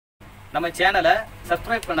நம்ம சேனலை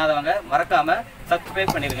சப்ஸ்கிரைப் பண்ணாதவங்க மறக்காம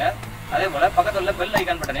சப்ஸ்கிரைப் பண்ணிருங்க. அதே போல பக்கத்துல உள்ள பெல்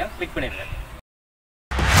ஐகான் பட்டனையும் கிளிக் பண்ணிருங்க.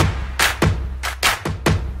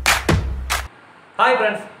 Hi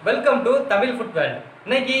friends, welcome to Tamil food world.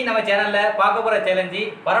 இன்னைக்கு நம்ம சேனல்ல பார்க்க போற சேலஞ்சு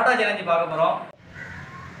பரோட்டா சேலஞ்சு பார்க்க போறோம்.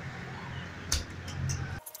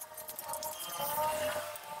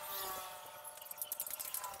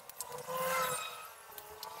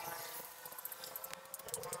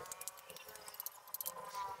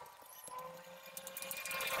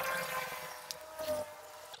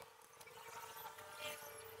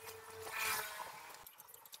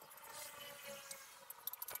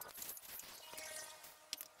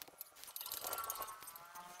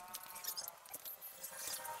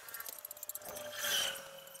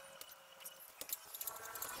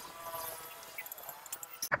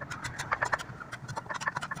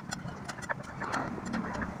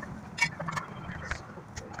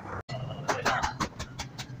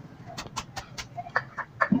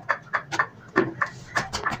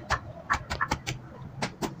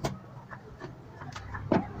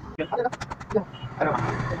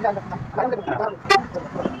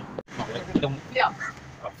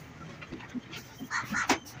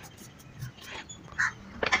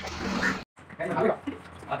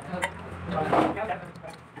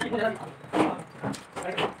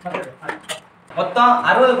 மொத்தம்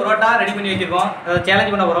 60 பரோட்டா ரெடி பண்ணி வச்சிருக்கோம்.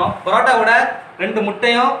 சேலஞ்ச் பண்ண போறோம். பரோட்டா கூட 2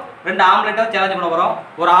 முட்டையும் 2 ஆம்லெட்டும் சேலஞ்ச் பண்ண போறோம்.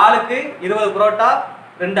 ஒரு ஆளுக்கு 20 பரோட்டா,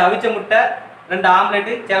 2 அவிச்ச முட்டை, 2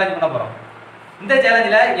 ஆம்லெட் சேலஞ்ச் பண்ண போறோம். இந்த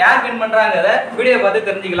சேலஞ்சில் யார் வின் பண்ணுறாங்கிறத வீடியோ பார்த்து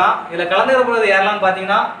தெரிஞ்சுக்கலாம். இதில் கலந்துக்கிற போகிறது யாரெல்லாம்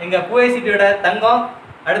பார்த்தீங்கன்னா எங்கள் பூவை சிட்டியோட தங்கம்,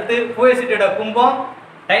 அடுத்து பூவை சிட்டியோட கும்பம்,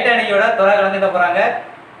 டைட்டானிக்கோட துறை கலந்துக்கிட்ட போகிறாங்க.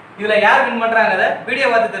 இதில் யார் வின் பண்ணுறாங்கிறத வீடியோ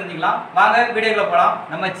பார்த்து தெரிஞ்சுக்கலாம். வாங்க வீடியோக்குள்ள போகலாம்.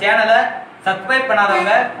 நம்ம சேனலை சப்ஸ்கிரைப்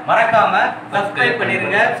பண்ணாதவங்க மறக்காம சப்ஸ்கிரைப்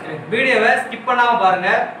பண்ணிடுங்க. வீடியோவை ஸ்கிப் பண்ணாமல் பாருங்க.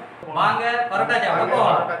 வாங்க பரோட்டா சாப்பிட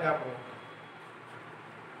போகலாம்.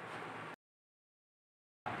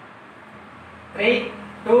 3,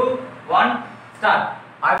 2, 1 ஸ்டார்ட்.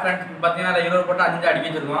 ஹாய் ஃப்ரெண்ட்ஸ், பார்த்தீங்கன்னா 20 போட்டு 5 அடிக்க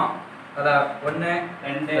வச்சிருக்கோம். அதில் 1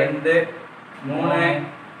 2 3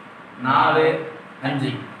 4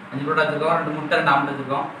 5 போட்டு வச்சிருக்கோம். 2 முட்டை 2 ஆம்லெட்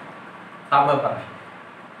வச்சிருக்கோம். சாப்பிட பாருங்க.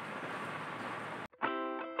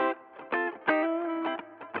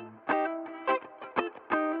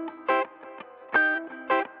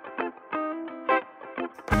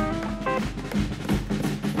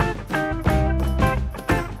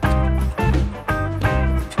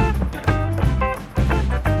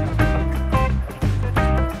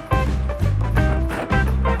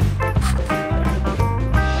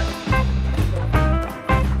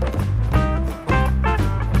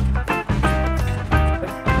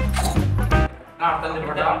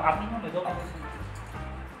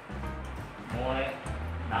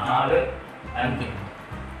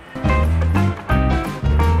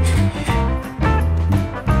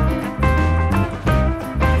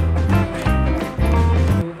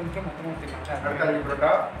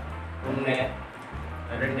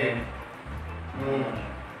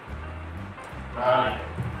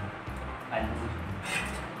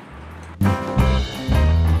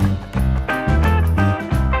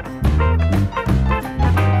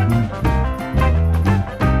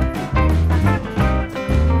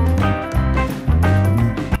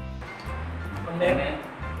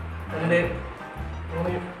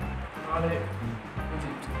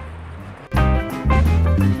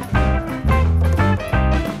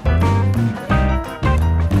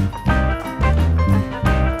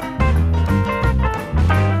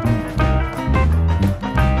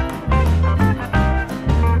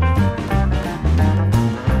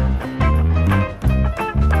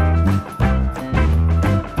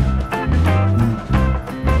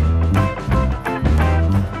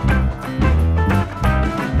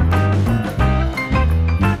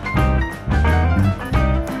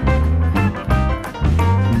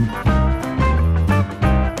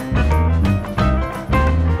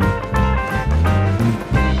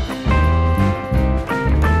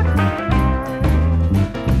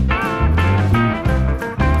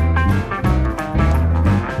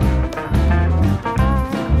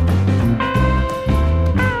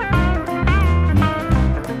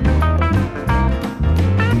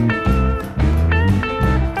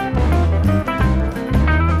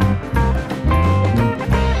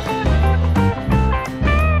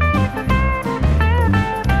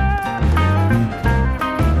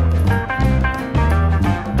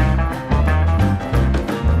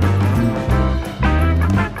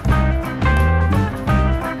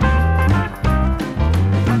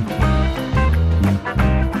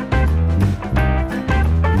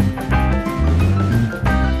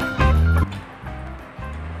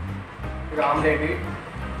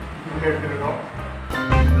 எடுத்துக்கிட்டோம்.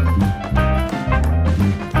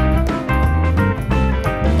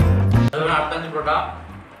 அடுத்த 5 புரோட்டா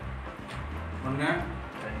 1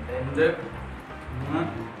 2 3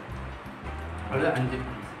 அது 5.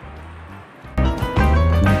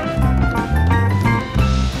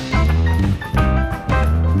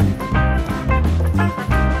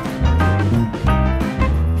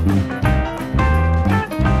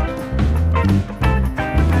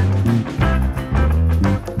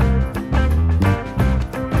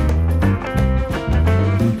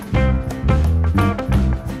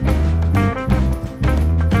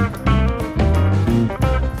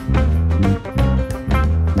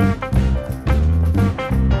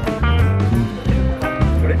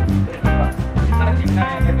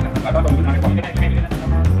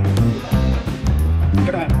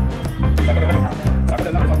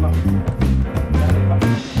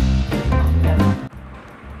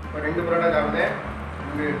 ரெண்டு பரோட்டா சாப்பிட்டேன்,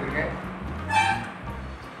 மூணு எடுத்துருக்கேன்.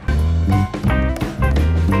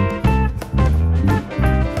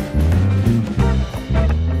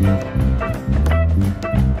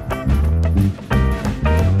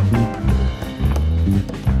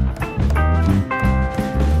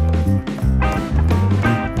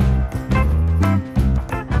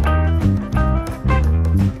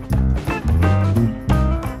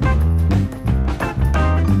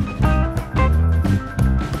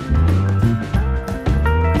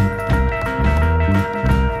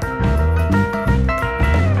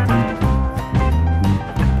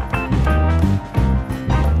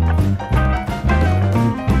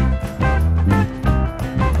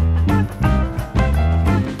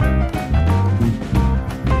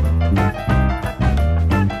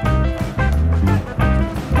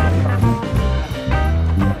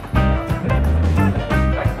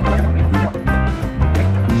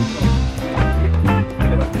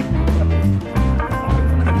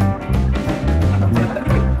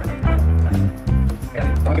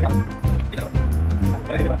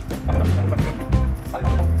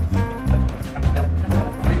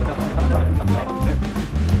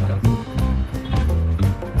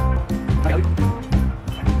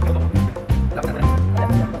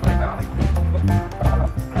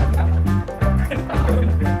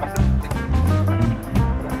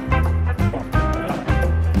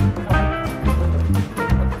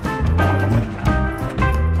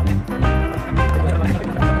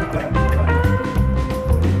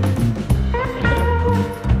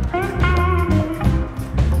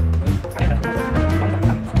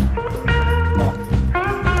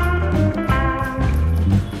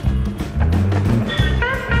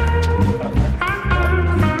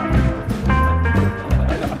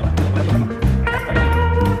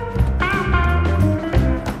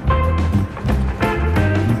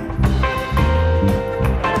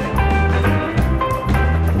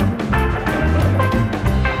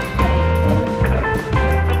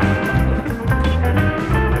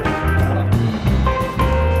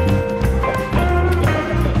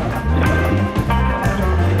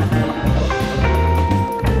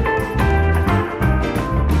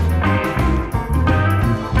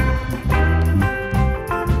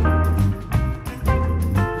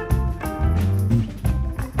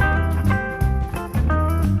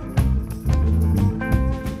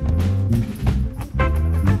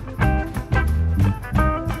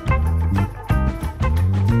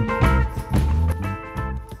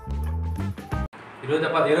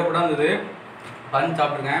 சப்பாத்தி 20 படம் இருந்தது. 15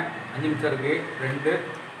 சாப்பிட்ருக்கேன். 5 மிச்சம் இருக்குது. 2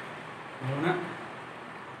 3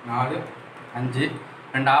 4 5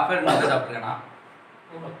 2 ஆஃப் 2 சாப்பிட்ருக்கேண்ணா.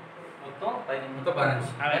 மொத்தம் 15.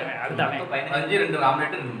 15 2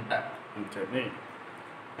 ஆம்லேட் 2 முட்டை. சரி.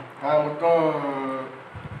 மொத்தம்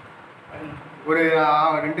ஒரு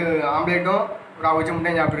 2 ஆம்லேட்டும் ஒரு அவிச்ச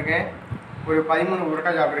முட்டையும் சாப்பிட்ருக்கேன். ஒரு 13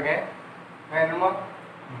 புரோட்டா சாப்பிட்ருக்கேன். என்னமோ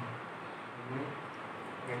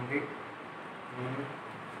 1 2 3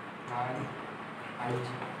 4 5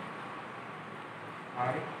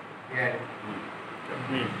 6 7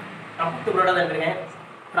 10 புரோட்டா தந்துருக்கேன்.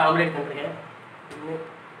 ஒரு ஆம்லேட் தந்துருக்கேன். 1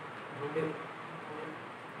 2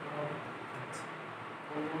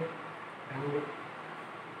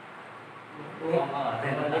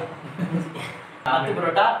 10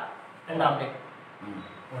 புரோட்டா 2 ஆம்லேட்.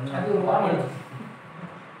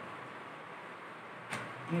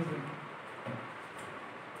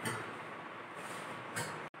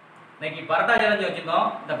 இன்னைக்கு பரோட்டா சேலஞ்ச் வச்சிருந்தோம்.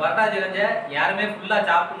 இந்த பரோட்டா சேலஞ்சை யாருமே ஃபுல்லாக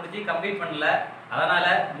சாப்பிட்டு முடிச்சு கம்ப்ளீட் பண்ணல. அதனால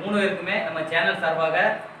 3 பேருக்குமே நம்ம சேனல் சார்பாக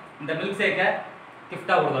இந்த மில்க் ஷேக்கை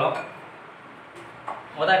கிஃப்டாக கொடுக்குறோம்.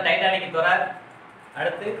 முதல் டைட்டானிக் துறை,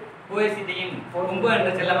 அடுத்து பூஎஸ்சிடியின் கும்பு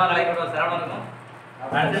என்று செல்லமாக அழைக்கப்படும் சரவணனுக்கும்,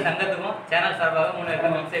 அடுத்து தங்கத்துக்கும் சேனல் சார்பாக 3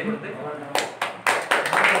 பேருக்கு மில்க் ஷேக் கொடுத்து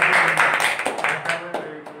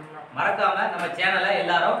நம்ம சேனலை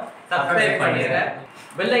எல்லாரும் சப்ஸ்கிரைப் பண்ணிடுங்க.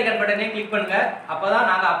 பெல் ஐகான் பட்டனையும் கிளிக் பண்ணுங்க. அப்பதான்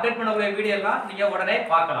நாங்க அப்டேட் பண்ணக்கூடிய வீடியோ எல்லாம் நீங்க உடனே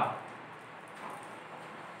பார்க்கலாம்.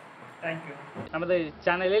 தேங்க்யூ. நமது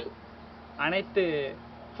சேனலில் அனைத்து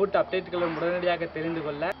ஃபுட் அப்டேட்டுகளும் உடனடியாக தெரிந்து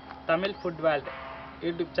கொள்ள தமிழ் ஃபுட் வேர்ல்ட்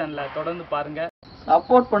யூடியூப் சேனலை தொடர்ந்து பாருங்க.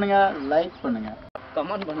 சப்போர்ட் பண்ணுங்க, லைக் பண்ணுங்க,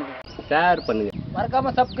 கமெண்ட் பண்ணுங்க, ஷேர் பண்ணுங்க,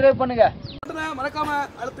 மறக்காம சப்ஸ்கிரைப் பண்ணுங்க. மறக்காம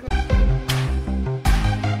அழுத்துங்க.